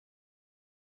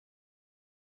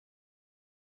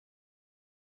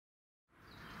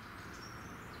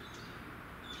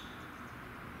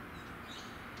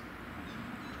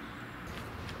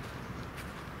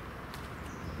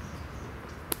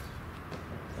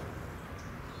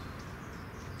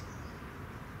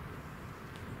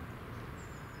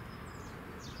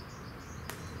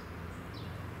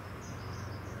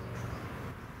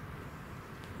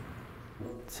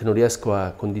se non riesco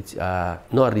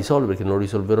non a risolvere, perché non lo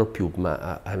risolverò più,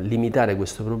 ma a limitare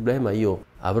questo problema, io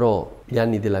avrò gli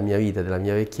anni della mia vita, della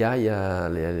mia vecchiaia,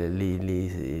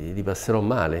 li passerò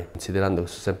male, considerando che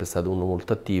sono sempre stato uno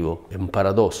molto attivo. È un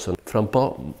paradosso, fra un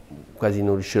po' quasi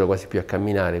non riuscirò quasi più a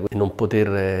camminare e non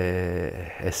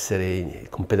poter essere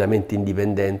completamente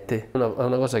indipendente. È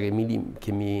una cosa che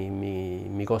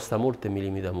mi costa molto e mi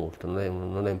limita molto,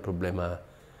 non è un problema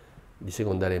di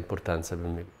secondaria importanza per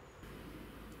me.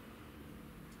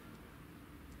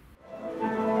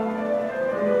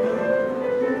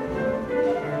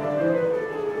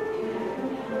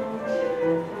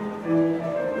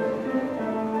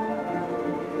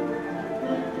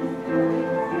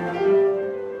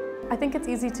 I think it's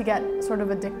easy to get sort of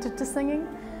addicted to singing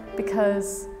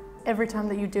because every time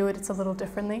that you do it, it's a little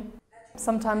differently.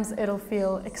 Sometimes it'll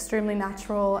feel extremely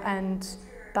natural and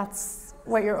that's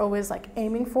what you're always like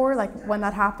aiming for. Like when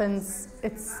that happens,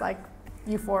 it's like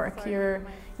euphoric. You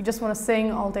just want to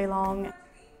sing all day long.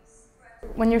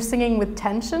 When you're singing with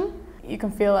tension, you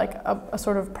can feel like a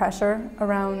sort of pressure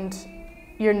around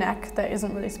your neck that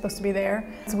isn't really supposed to be there.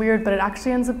 It's weird, but it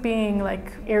actually ends up being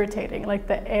like irritating. Like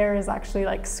the air is actually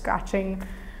like scratching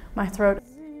my throat.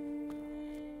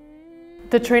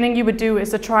 The training you would do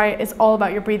is it's all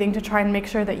about your breathing, to try and make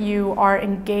sure that you are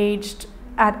engaged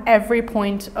at every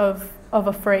point of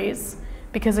a phrase.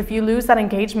 Because if you lose that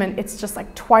engagement, it's just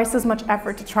like twice as much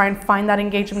effort to try and find that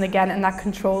engagement again and that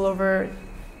control over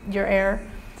your air.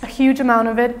 A huge amount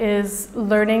of it is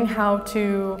learning how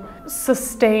to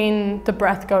sustain the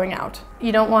breath going out.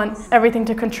 You don't want everything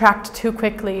to contract too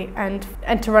quickly and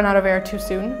to run out of air too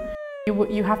soon.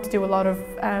 You have to do a lot of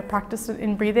practice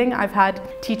in breathing. I've had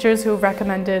teachers who have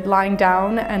recommended lying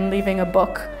down and leaving a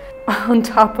book on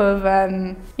top of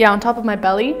my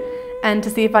belly, and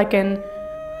to see if I can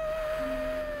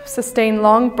sustain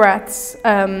long breaths,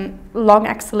 long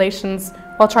exhalations,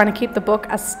 while trying to keep the book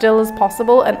as still as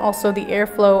possible and also the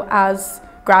airflow as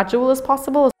gradual as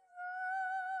possible.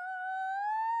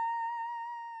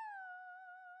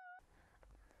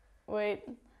 Wait.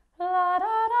 La, da,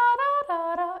 da, da,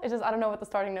 da, da. It just, I don't know what the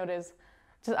starting note is.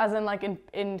 Just as in like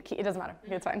in key, it doesn't matter,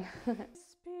 it's fine.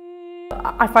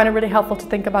 I find it really helpful to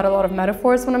think about a lot of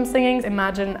metaphors when I'm singing.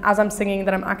 Imagine as I'm singing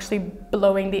that I'm actually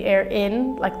blowing the air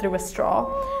in, like through a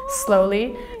straw,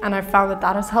 slowly. And I've found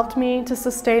that has helped me to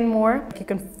sustain more. You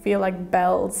can feel like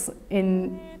bells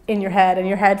in your head, and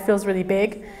your head feels really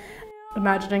big.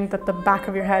 Imagining that the back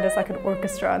of your head is like an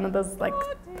orchestra, and there's like,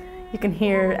 you can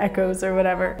hear echoes or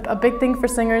whatever. A big thing for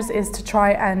singers is to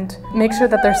try and make sure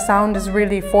that their sound is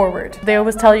really forward. They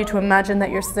always tell you to imagine that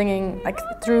you're singing like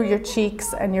through your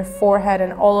cheeks and your forehead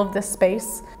and all of this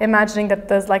space. Imagining that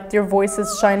there's like your voice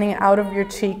is shining out of your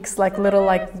cheeks like little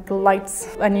like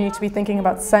lights, and you need to be thinking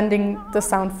about sending the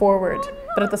sound forward.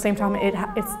 But at the same time,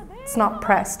 it's not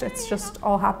pressed, it's just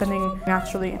all happening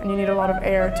naturally, and you need a lot of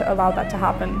air to allow that to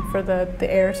happen, for the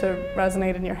air to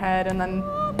resonate in your head and then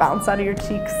bounce out of your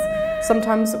cheeks.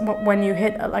 Sometimes when you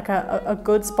hit like a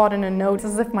good spot in a note, it's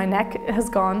as if my neck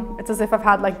has gone. It's as if I've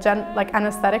had like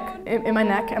anesthetic in my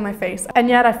neck and my face. And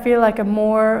yet I feel like I'm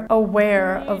more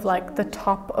aware of like the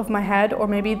top of my head, or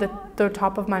maybe the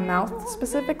top of my mouth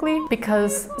specifically,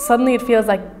 because suddenly it feels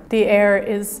like the air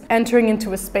is entering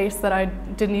into a space that I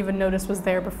didn't even notice was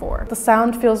there before. The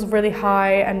sound feels really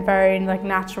high and very like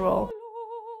natural.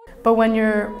 But when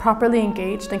you're properly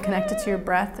engaged and connected to your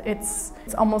breath, it's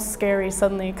almost scary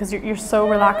suddenly, because you're so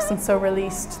relaxed and so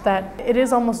released that it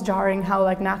is almost jarring how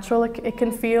like natural it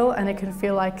can feel, and it can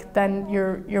feel like then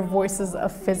your voice is a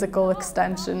physical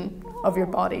extension of your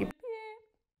body.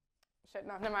 Shit,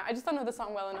 no, never mind. I just don't know the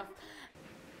song well enough.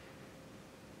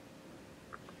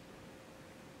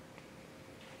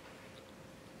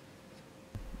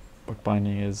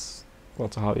 Bookbinding is, well,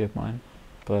 it's a hobby of mine,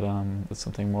 but it's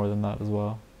something more than that as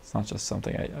well. It's not just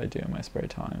something I do in my spare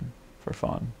time for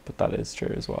fun, but that is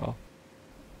true as well.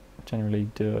 I generally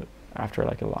do it after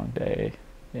like a long day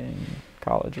in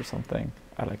college or something.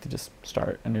 I like to just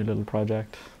start a new little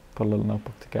project, put a little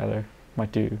notebook together.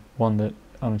 Might do one that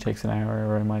only takes an hour,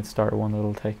 or I might start one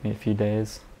that'll take me a few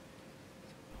days.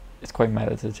 It's quite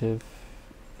meditative.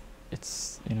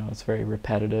 It's, you know, it's very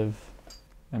repetitive.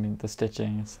 I mean, the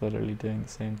stitching, it's literally doing the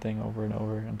same thing over and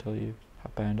over until you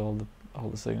have bound all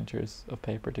the signatures of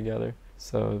paper together.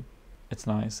 So it's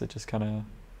nice, it just kind of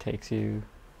takes you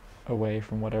away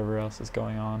from whatever else is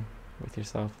going on with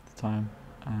yourself at the time,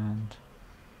 and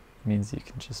means you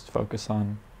can just focus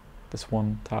on this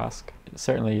one task.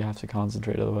 Certainly you have to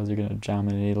concentrate, otherwise you're going to jam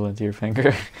a needle into your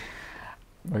finger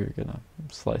or you're going to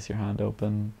slice your hand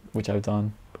open, which I've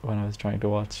done when I was trying to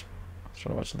watch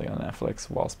something on Netflix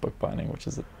whilst bookbinding, which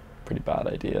is a pretty bad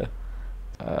idea.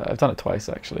 I've done it twice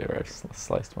actually, where I've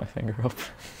sliced my finger up.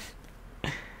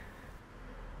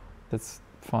 It's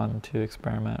fun to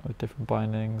experiment with different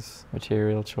bindings,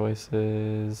 material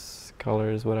choices,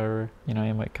 colors, whatever. You know,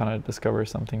 you might kind of discover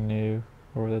something new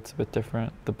or that's a bit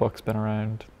different. The book's been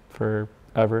around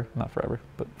forever, not forever,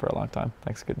 but for a long time.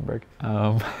 Thanks, Gutenberg.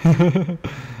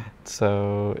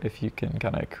 So if you can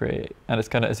kind of create, and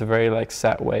it's a very like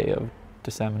set way of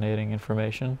disseminating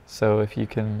information. So if you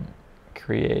can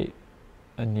create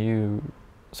a new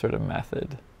sort of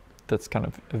method that's kind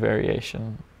of a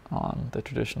variation on the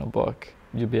traditional book,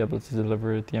 you'll be able to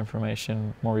deliver the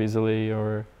information more easily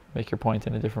or make your point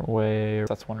in a different way.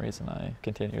 That's one reason I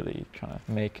continually try to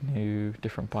make new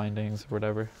different bindings or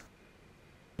whatever.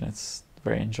 It's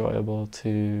very enjoyable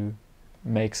to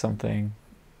make something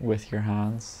with your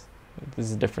hands.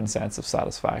 There's a different sense of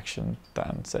satisfaction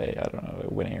than, say, I don't know,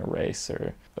 winning a race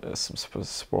or some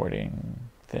sporting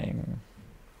thing,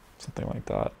 something like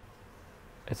that.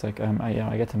 It's like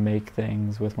I get to make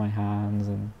things with my hands,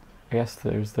 and I guess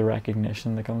there's the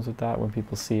recognition that comes with that. When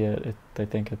people see it, they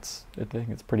think it's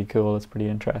pretty cool. It's pretty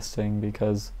interesting,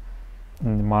 because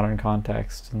in the modern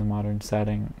context, in the modern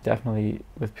setting, definitely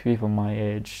with people my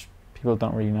age, people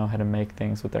don't really know how to make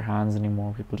things with their hands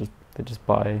anymore. They just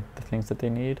buy the things that they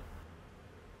need.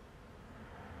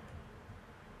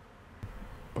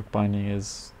 Bookbinding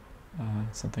is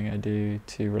something I do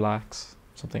to relax,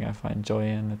 something I find joy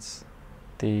in. It's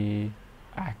the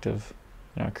act of,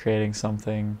 creating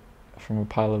something from a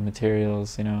pile of materials,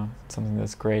 something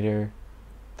that's greater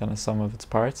than the sum of its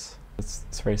parts. It's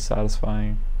very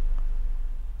satisfying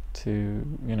to,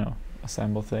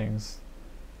 assemble things.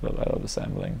 I love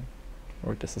assembling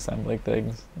or disassembling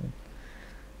things.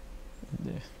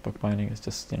 Bookbinding is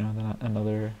just,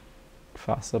 another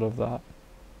facet of that.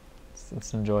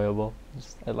 It's enjoyable.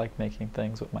 I like making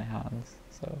things with my hands,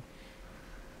 so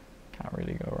can't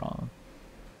really go wrong.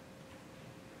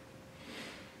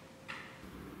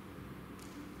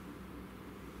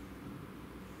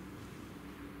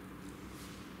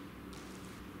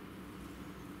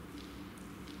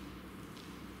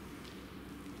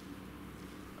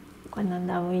 Quando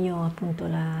andavo io, appunto,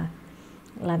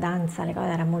 la danza, le cose,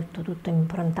 era molto tutto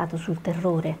improntato sul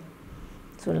terrore,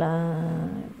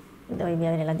 dovevi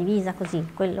avere la divisa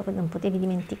così, quello che non potevi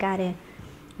dimenticare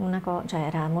una cosa, cioè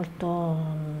era molto,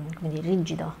 come dire,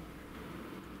 rigido.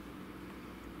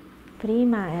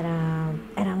 Prima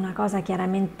era una cosa,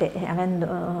 chiaramente,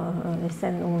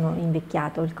 essendo uno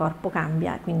invecchiato, il corpo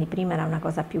cambia, quindi prima era una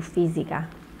cosa più fisica,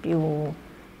 più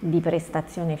di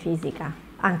prestazione fisica,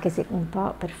 anche se un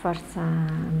po' per forza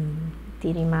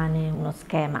ti rimane uno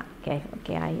schema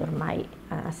che hai ormai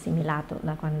assimilato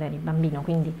da quando eri bambino,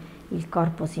 quindi il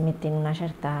corpo si mette in una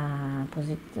certa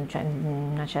posizione, cioè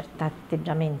in un certo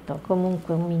atteggiamento,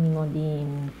 comunque un minimo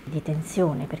di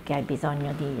tensione, perché hai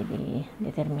bisogno di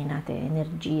determinate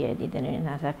energie, di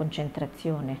determinata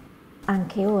concentrazione.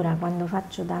 Anche ora, quando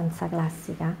faccio danza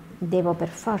classica, devo per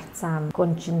forza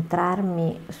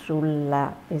concentrarmi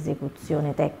sulla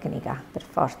esecuzione tecnica, per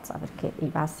forza, perché i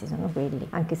passi sono quelli,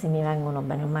 anche se mi vengono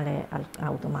bene o male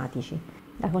automatici.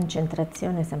 La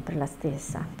concentrazione è sempre la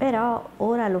stessa, però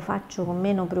ora lo faccio con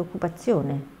meno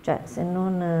preoccupazione, cioè se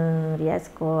non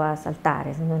riesco a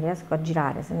saltare, se non riesco a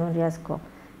girare, se non riesco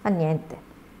a niente,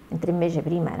 mentre invece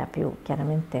prima era più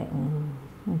chiaramente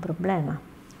un problema,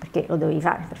 perché lo dovevi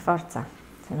fare per forza,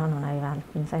 se no non aveva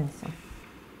alcun senso.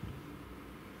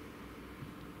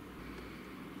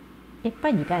 E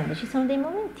poi dipende, ci sono dei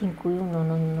momenti in cui uno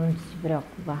non si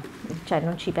preoccupa, cioè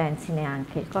non ci pensi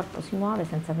neanche, il corpo si muove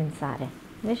senza pensare.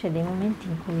 Invece dei momenti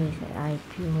in cui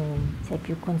sei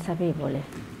più consapevole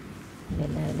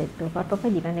del tuo corpo,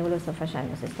 poi dipende quello che sto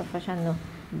facendo. Se sto facendo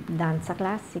danza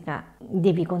classica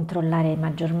devi controllare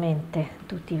maggiormente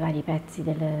tutti i vari pezzi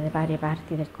delle varie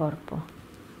parti del corpo.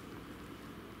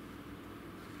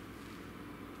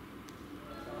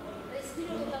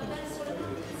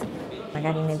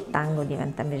 Magari nel tango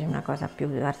diventa invece una cosa più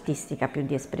artistica, più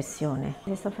di espressione.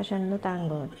 Se sto facendo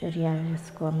tango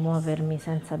riesco a muovermi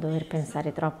senza dover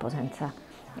pensare troppo,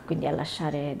 quindi a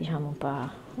lasciare, un po',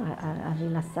 a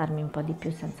rilassarmi un po' di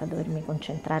più senza dovermi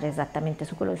concentrare esattamente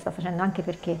su quello che sto facendo, anche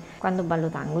perché quando ballo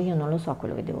tango io non lo so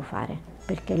quello che devo fare,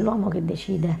 perché è l'uomo che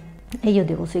decide e io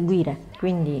devo seguire,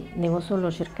 quindi devo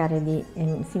solo cercare di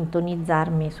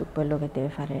sintonizzarmi su quello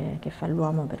che fa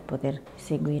l'uomo per poter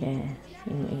seguire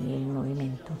il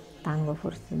movimento. Tango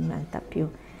forse diventa più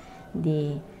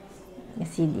di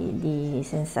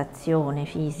sensazione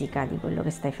fisica di quello che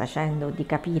stai facendo, di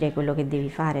capire quello che devi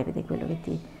fare, di quello che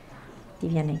ti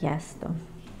viene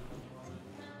chiesto.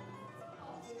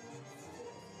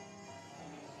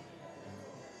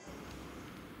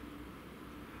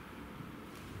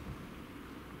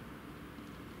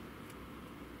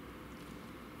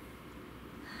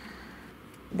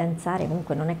 Danzare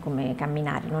comunque non è come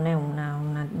camminare, non è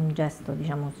un gesto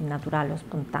diciamo naturale o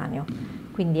spontaneo,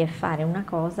 quindi è fare una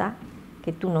cosa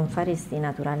che tu non faresti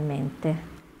naturalmente,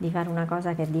 di fare una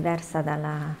cosa che è diversa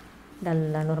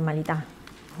dalla normalità,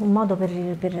 un modo per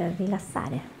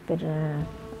rilassare,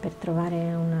 per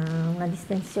trovare una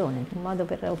distensione, un modo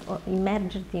per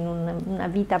immergerti in una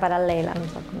vita parallela, non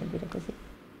so come dire così.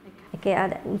 E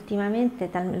che ultimamente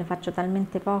lo faccio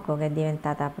talmente poco che è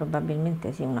diventata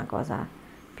probabilmente sì una cosa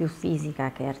più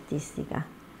fisica che artistica.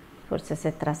 Forse si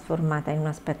è trasformata in un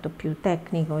aspetto più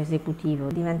tecnico, esecutivo,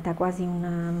 diventa quasi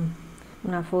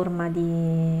una forma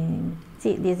di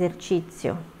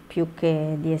esercizio più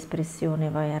che di espressione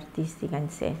poi artistica in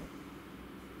sé.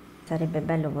 Sarebbe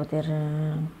bello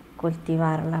poter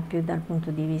coltivarla più dal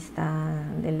punto di vista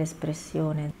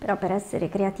dell'espressione, però per essere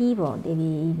creativo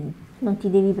non ti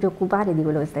devi preoccupare di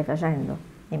quello che stai facendo.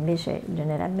 Invece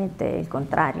generalmente è il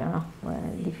contrario, no?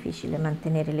 È difficile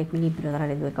mantenere l'equilibrio tra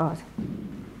le due cose.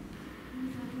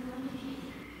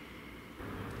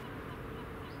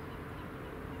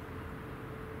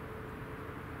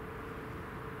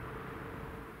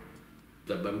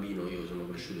 Da bambino io sono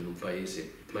cresciuto in un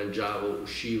paese, mangiavo,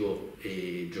 uscivo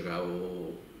e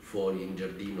giocavo fuori in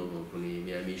giardino con i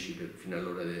miei amici fino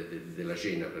all'ora della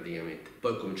cena praticamente.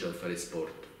 Poi ho cominciato a fare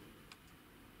sport.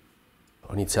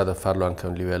 Ho iniziato a farlo anche a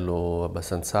un livello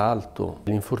abbastanza alto.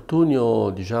 L'infortunio,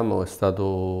 diciamo, è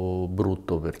stato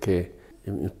brutto perché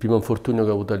il primo infortunio che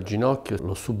ho avuto al ginocchio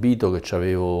l'ho subito che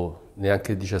avevo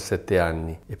neanche 17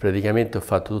 anni e praticamente ho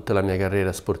fatto tutta la mia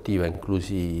carriera sportiva,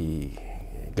 inclusi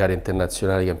gare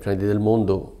internazionali, campionati del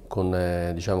mondo,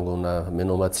 diciamo, con una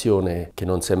menomazione che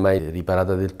non si è mai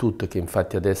riparata del tutto e che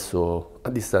infatti adesso, a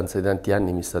distanza di tanti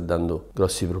anni, mi sta dando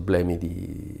grossi problemi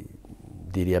di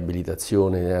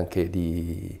riabilitazione e anche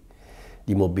di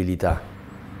mobilità.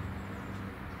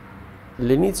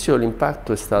 All'inizio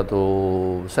l'impatto è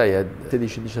stato, sai, a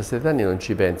 16-17 anni non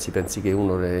ci pensi che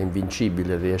uno è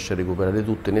invincibile, riesce a recuperare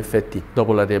tutto. In effetti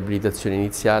dopo la riabilitazione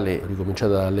iniziale ho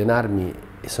ricominciato ad allenarmi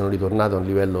e sono ritornato a un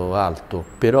livello alto,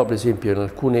 però per esempio in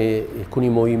alcuni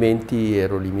movimenti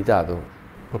ero limitato.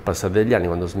 Poi passati degli anni,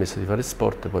 quando ho smesso di fare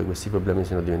sport, poi questi problemi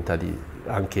sono diventati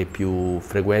anche più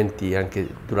frequenti anche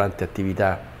durante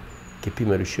attività che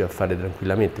prima riuscivo a fare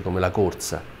tranquillamente, come la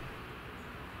corsa.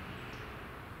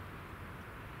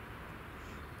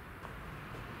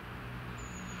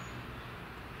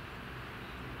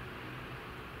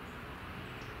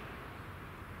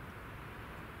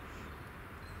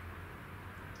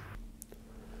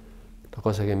 La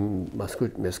cosa che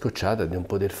mi ha scocciato è di non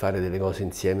poter fare delle cose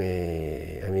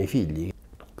insieme ai miei figli,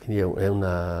 quindi è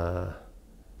una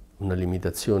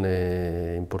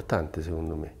limitazione importante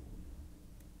secondo me.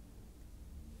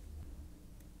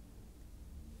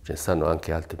 Ce ne stanno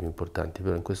anche altre più importanti,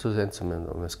 però in questo senso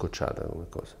mi è scocciata come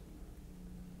cosa.